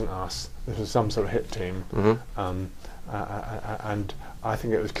 this wasn't us, this was some sort of hit team. And I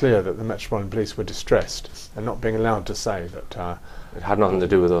think it was clear that the Metropolitan Police were distressed and not being allowed to say that it had nothing to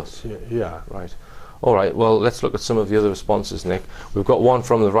do with us. Yeah. Right. All right, well, let's look at some of the other responses, Nick. We've got one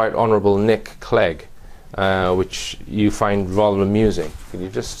from the Right Honourable Nick Clegg, which you find rather amusing. Can you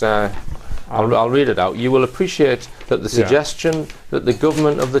just... I'll read it out. You will appreciate that the suggestion that the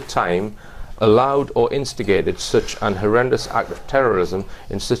government of the time allowed or instigated such an horrendous act of terrorism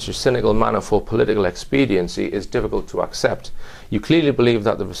in such a cynical manner for political expediency is difficult to accept. You clearly believe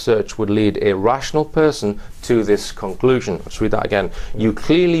that the research would lead a rational person to this conclusion. Let's read that again. You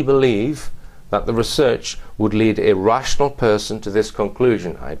clearly believe that the research would lead a rational person to this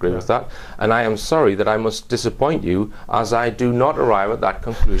conclusion. I agree with that. And I am sorry that I must disappoint you, as I do not arrive at that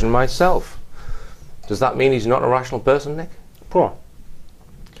conclusion myself. Does that mean he's not a rational person, Nick? Poor.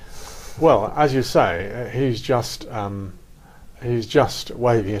 Well, as you say, he's just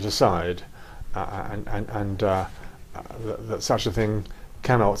waving it aside, and that such a thing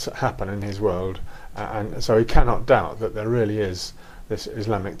cannot happen in his world, and so he cannot doubt that there really is this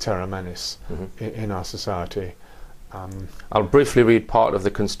Islamic terror menace in our society. I'll briefly read part of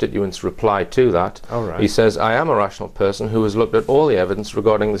the constituent's reply to that. He says, I am a rational person who has looked at all the evidence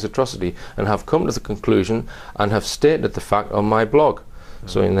regarding this atrocity and have come to the conclusion and have stated the fact on my blog.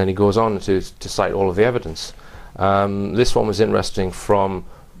 So, and then he goes on to cite all of the evidence. This one was interesting from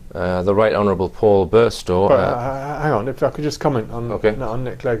the Right Honourable Paul Burstow. Hang on, if I could just comment on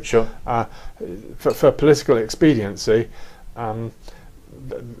Nick Clegg. Sure. For political expediency,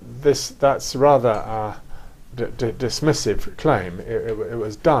 that's rather dismissive claim. It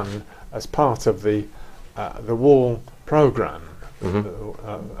was done as part of the war program.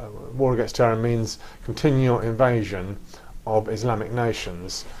 War against terror means continual invasion of Islamic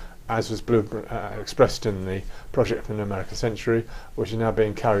nations, as was expressed in the Project for the American Century, which is now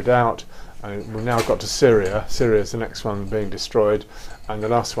being carried out. And we've now got to Syria. Syria is the next one being destroyed, and the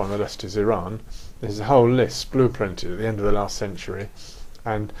last one on the list is Iran. There's a whole list blueprinted at the end of the last century,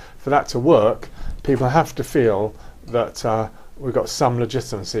 and for that to work, people have to feel that we've got some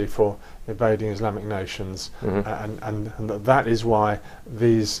legitimacy for invading Islamic nations, and that is why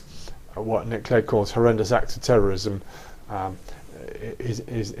these, what Nick Clegg calls horrendous acts of terrorism,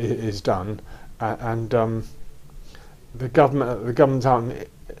 is done, and the government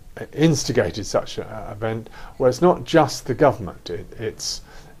instigated such an event, where it's not just the government, it's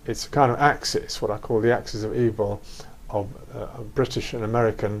a kind of axis, what I call the axis of evil of British and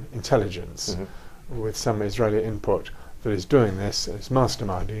American intelligence, with some Israeli input, that is doing this, it's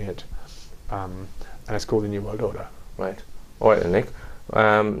masterminding it, and it's called the New World Order. Right. All right then, Nick.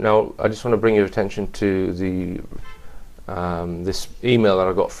 Now I just want to bring your attention to the this email that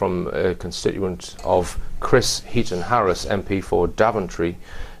I got from a constituent of Chris Heaton Harris, MP for Daventry.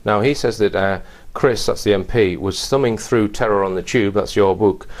 Now he says that Chris, that's the MP, was thumbing through Terror on the Tube, that's your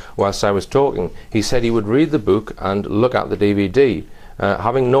book, whilst I was talking. He said he would read the book and look at the DVD.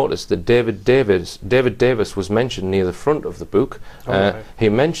 Having noticed that David Davis was mentioned near the front of the book, he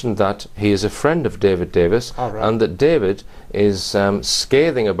mentioned that he is a friend of David Davis, and that David is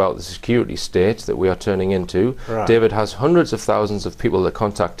scathing about the security state that we are turning into. David has hundreds of thousands of people that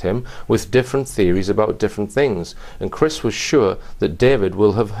contact him with different theories about different things, and Chris was sure that David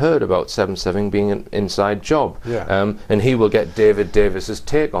will have heard about 7/7 being an inside job, and he will get David Davis's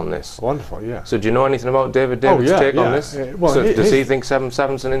take on this. Wonderful, yeah. So do you know anything about David Davis' take on this? Well, so does he think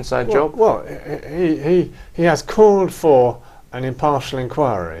 7/7's an inside job? Well, he has called for an impartial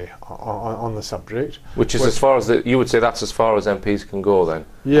inquiry on the subject, which is as far as you would say that's as far as MPs can go then.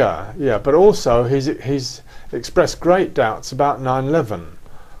 Yeah. But also he's expressed great doubts about 9/11,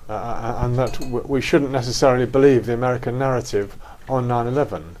 and that we shouldn't necessarily believe the American narrative on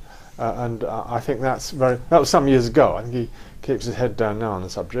 9/11. And I think that was some years ago. I think he keeps his head down now on the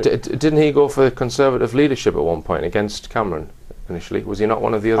subject. Didn't he go for Conservative leadership at one point against Cameron initially? Was he not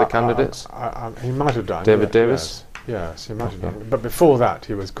one of the other candidates? He might have done. David Davis? Yes, he might have done. But before that,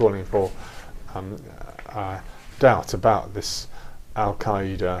 he was calling for doubt about this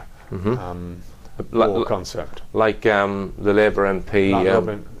Al-Qaeda war concept. Like the Labour MP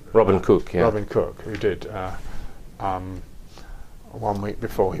Robin Cook. Yeah. Robin Cook, who did 1 week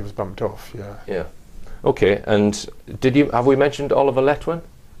before he was bumped off. Yeah. Okay. And have we mentioned Oliver Letwin?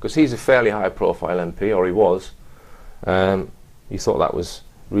 Because he's a fairly high-profile MP, or he was. You thought that was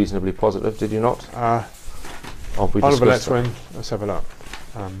reasonably positive, did you not? Oliver Letwin, let's have a look.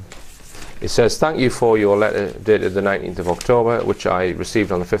 It says, "Thank you for your letter dated the 19th of October, which I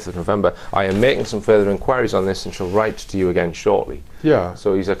received on the 5th of November. I am making some further inquiries on this and shall write to you again shortly." Yeah.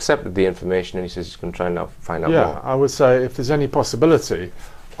 So he's accepted the information and he says he's going to try and find out more. Yeah, I would say if there's any possibility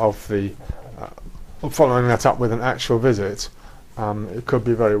of the following that up with an actual visit, it could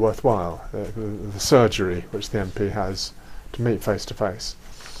be very worthwhile. The surgery which the MP has to meet face to face.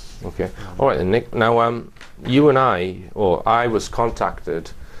 Okay. All right then, Nick. Now, you and I was contacted,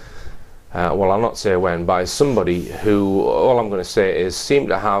 well, I'll not say when, by somebody who, all I'm going to say is, seemed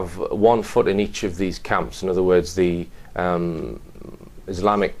to have one foot in each of these camps. In other words, the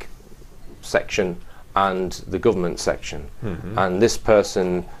Islamic section and the government section. And this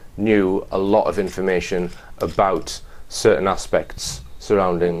person knew a lot of information about certain aspects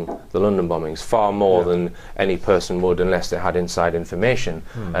surrounding the London bombings, far more than any person would unless they had inside information.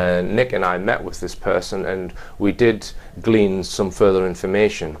 Nick and I met with this person and we did glean some further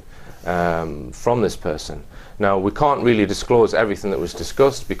information from this person. Now, we can't really disclose everything that was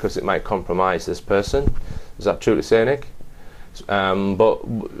discussed because it might compromise this person. Is that true to say, Nick? But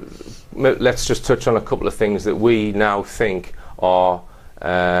let's just touch on a couple of things that we now think are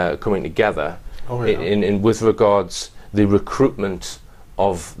coming together in with regards the recruitment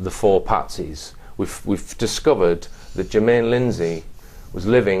of the 4 patsies. We've discovered that Jermaine Lindsay was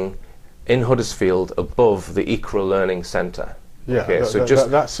living in Huddersfield above the Iqra Learning Centre. Yeah, okay, so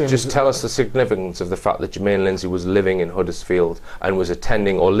just tell us the significance of the fact that Jermaine Lindsay was living in Huddersfield and was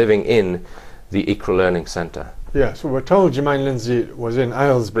attending or living in the Iqra Learning Centre. Yes, well, we're told Jermaine Lindsay was in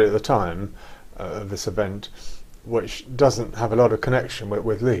Aylesbury at the time of this event, which doesn't have a lot of connection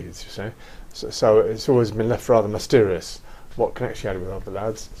with Leeds, you see. So it's always been left rather mysterious what connection he had with other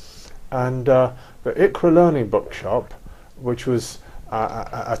lads. And the Iqra Learning Bookshop, which was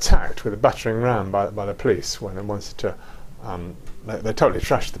attacked with a battering ram by the police when they wanted to. They totally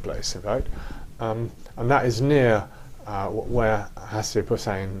trashed the place, in fact, and that is near where Hasib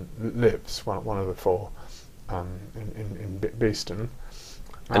Hussain lives, one of the four, in Beeston.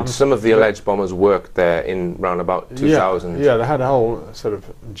 And some of the alleged bombers worked there in round about 2000. Yeah, they had a whole sort of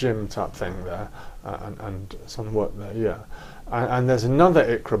gym type thing there, and some worked there. Yeah, and there's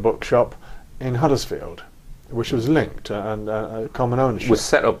another ICRA bookshop in Huddersfield, which was linked and common ownership. Was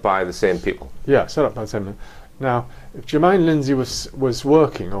set up by the same people. Yeah, set up by the same people. Now, if Jermaine Lindsay was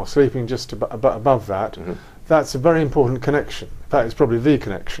working or sleeping just above that, that's a very important connection. In fact, it's probably the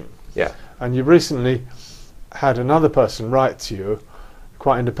connection. Yeah. And you recently had another person write to you,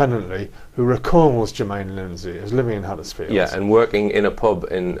 quite independently, who recalls Jermaine Lindsay as living in Huddersfield. Yeah, and working in a pub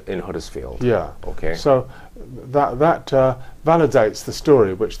in Huddersfield. Yeah. Okay. So that validates the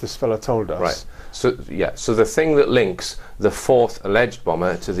story which this fellow told us. Right. So yeah. So the thing that links the fourth alleged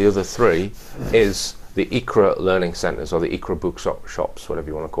bomber to the other three is the ICRA learning centres, or the ICRA bookshops, whatever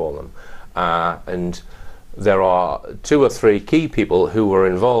you want to call them, and there are 2 or 3 key people who were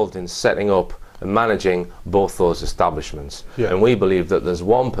involved in setting up and managing both those establishments. Yeah. And we believe that there's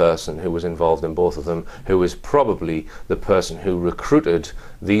one person who was involved in both of them, who is probably the person who recruited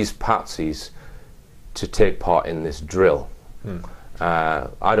these patsies to take part in this drill.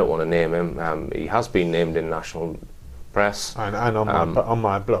 I don't want to name him. He has been named in national press. And on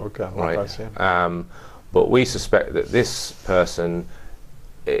my blog. Right. Post, yeah. But we suspect that this person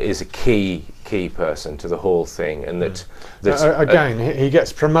is a key person to the whole thing, and that again, he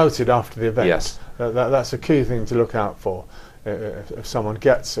gets promoted after the event. Yes. That's a key thing to look out for. If someone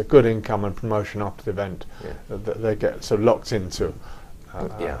gets a good income and promotion after the event, they get sort of locked into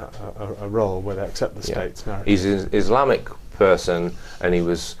a role where they accept the state's narrative. He's an Islamic person, and he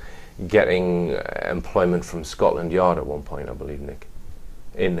was getting employment from Scotland Yard at one point, I believe, Nick,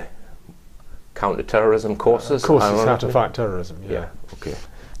 in counter-terrorism courses. Courses how to fight terrorism. Yeah. Okay.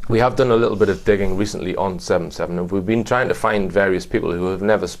 We have done a little bit of digging recently on 7/7, and we've been trying to find various people who have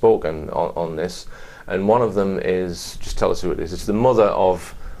never spoken on this, and one of them is, just tell us who it is. It's the mother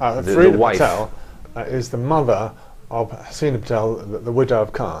of the wife. Patel is the mother of Hasina Patel, the widow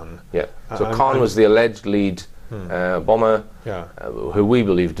of Khan. Yeah. So Khan was the alleged lead bomber, who we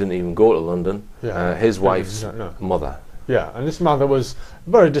believe didn't even go to London. Yeah. His wife's mother. Yeah, and this mother was a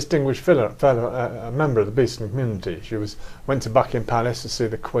very distinguished fellow, a member of the Beeston community. She went to Buckingham Palace to see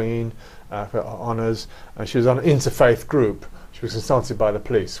the Queen for honours, and she was on an interfaith group. She was consulted by the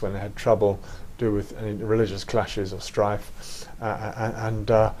police when they had trouble to do with any religious clashes or strife,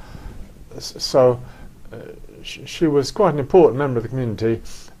 so she was quite an important member of the community.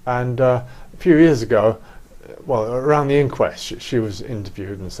 And a few years ago, well, around the inquest, she was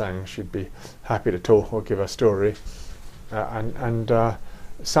interviewed and saying she'd be happy to talk or give her story. And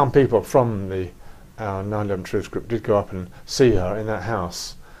some people from the 9/11 Truth Group did go up and see her in that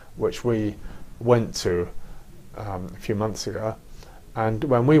house, which we went to a few months ago. And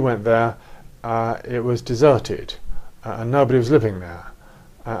when we went there, it was deserted, and nobody was living there,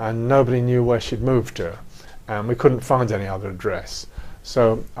 and nobody knew where she'd moved to, and we couldn't find any other address.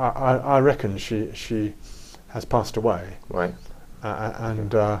 So I reckon she has passed away. Right.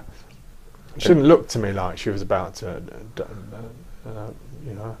 She didn't look to me like she was about to,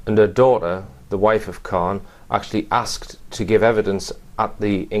 And her daughter, the wife of Khan, actually asked to give evidence at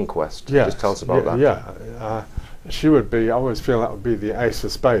the inquest. Yes, just tell us about that. Yeah, she would be. I always feel that would be the ace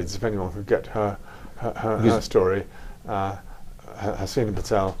of spades if anyone could get her story. Hasina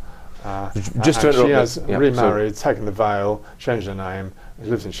Patel. Just to interrupt, she has remarried, taken the veil, changed her name,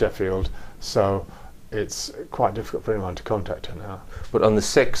 lives in Sheffield. So it's quite difficult for anyone to contact her now. But on the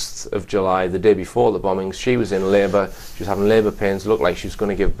 6th of July, the day before the bombings, she was in labour. She was having labour pains, looked like she was going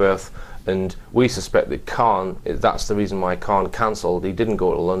to give birth, and we suspect that Khan, that's the reason why Khan cancelled. He didn't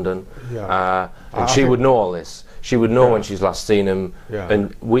go to London. And she would know all this. She would know when she's last seen him.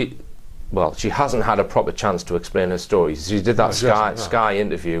 And she hasn't had a proper chance to explain her story. She did that Sky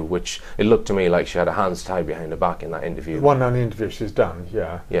interview, which it looked to me like she had her hands tied behind her back in that interview. One only interview she's done,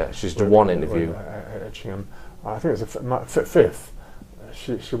 Yeah, she's done one interview. I think it was the fifth.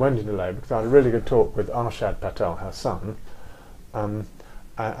 She went into labour because I had a really good talk with Arshad Patel, her son, and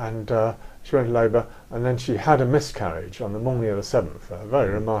she went into labour, and then she had a miscarriage on the morning of the 7th. A very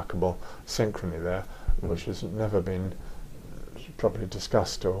remarkable synchrony there, which has never been properly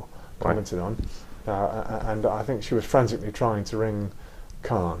discussed or commented on, and I think she was frantically trying to ring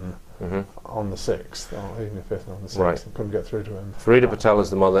Khan on the 6th, or even the 5th, on the 6th, and couldn't get through to him. Farida Patel is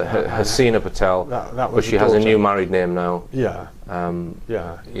the mother, Hasina Patel, but she has a new married name now. Yeah.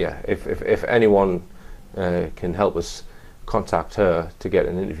 If anyone can help us contact her to get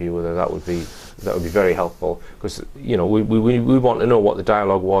an interview with her, that would be very helpful, because you know we want to know what the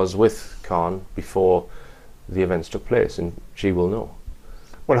dialogue was with Khan before the events took place, and she will know.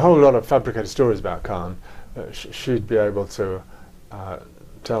 Well, a whole lot of fabricated stories about Khan, she'd be able to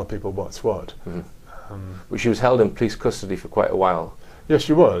tell people what's what. But she was held in police custody for quite a while. Yes,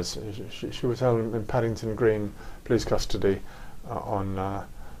 she was. She was held in Paddington Green police custody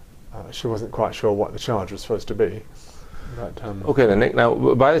she wasn't quite sure what the charge was supposed to be. But, okay then, Nick, now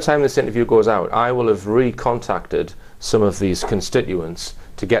by the time this interview goes out, I will have recontacted some of these constituents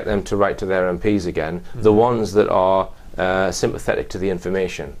to get them to write to their MPs again, the ones that are sympathetic to the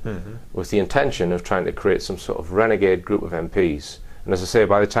information, with the intention of trying to create some sort of renegade group of MPs. And as I say,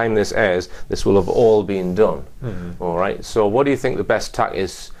 by the time this airs, this will have all been done. All right, so what do you think the best tack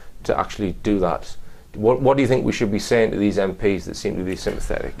is to actually do that? What do you think we should be saying to these MPs that seem to be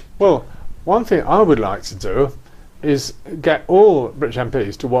sympathetic? Well, one thing I would like to do is get all British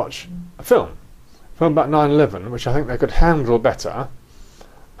MPs to watch a film about 9/11, which I think they could handle better,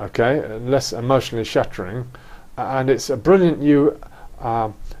 okay, less emotionally shattering, and it's a brilliant new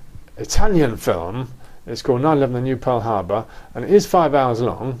Italian film. It's called 9/11: The New Pearl Harbor, and it is 5 hours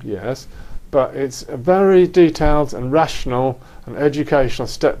long, yes, but it's a very detailed and rational and educational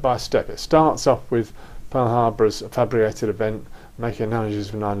step by step. It starts off with Pearl Harbor as a fabricated event, making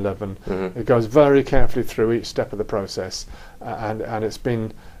analogies with 9/11. It goes very carefully through each step of the process, and it's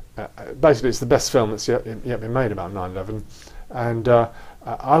been basically it's the best film that's yet been made about 9/11. And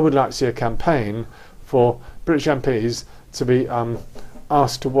I would like to see a campaign for British MPs to be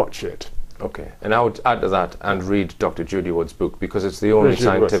asked to watch it. Okay, and I would add to that and read Dr. Judy Wood's book, because it's the only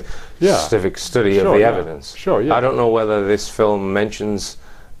scientific study of the evidence. Sure, yeah. I don't know whether this film mentions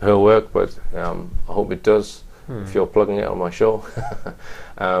her work, but I hope it does. If you're plugging it on my show.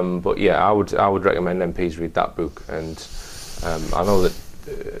 But yeah, I would recommend MPs read that book, and I know that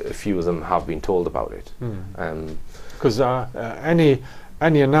a few of them have been told about it. Because any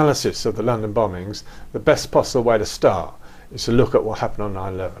analysis of the London bombings, the best possible way to start is to look at what happened on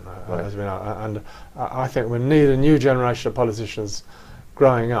 9/11. And I think we need a new generation of politicians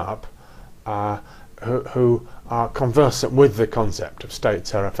growing up who are conversant with the concept of state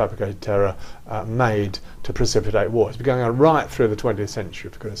terror, fabricated terror, made to precipitate war. It's been going on right through the 20th century,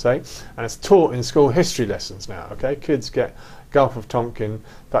 for goodness sake, and it's taught in school history lessons now. Okay, kids get Gulf of Tonkin,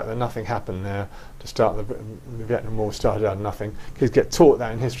 the fact that nothing happened there to start the Vietnam War started out of nothing. Kids get taught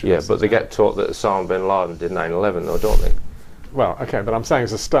that in history lessons. Yeah, but they get taught that Osama bin Laden did 9/11, though, don't they? Well, okay, but I'm saying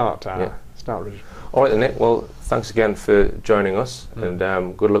it's a start. All right, then, Nick. Well, thanks again for joining us, and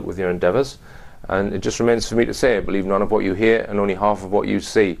good luck with your endeavours. And it just remains for me to say, believe none of what you hear and only half of what you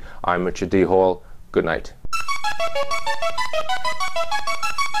see. I'm Richard D. Hall. Good night.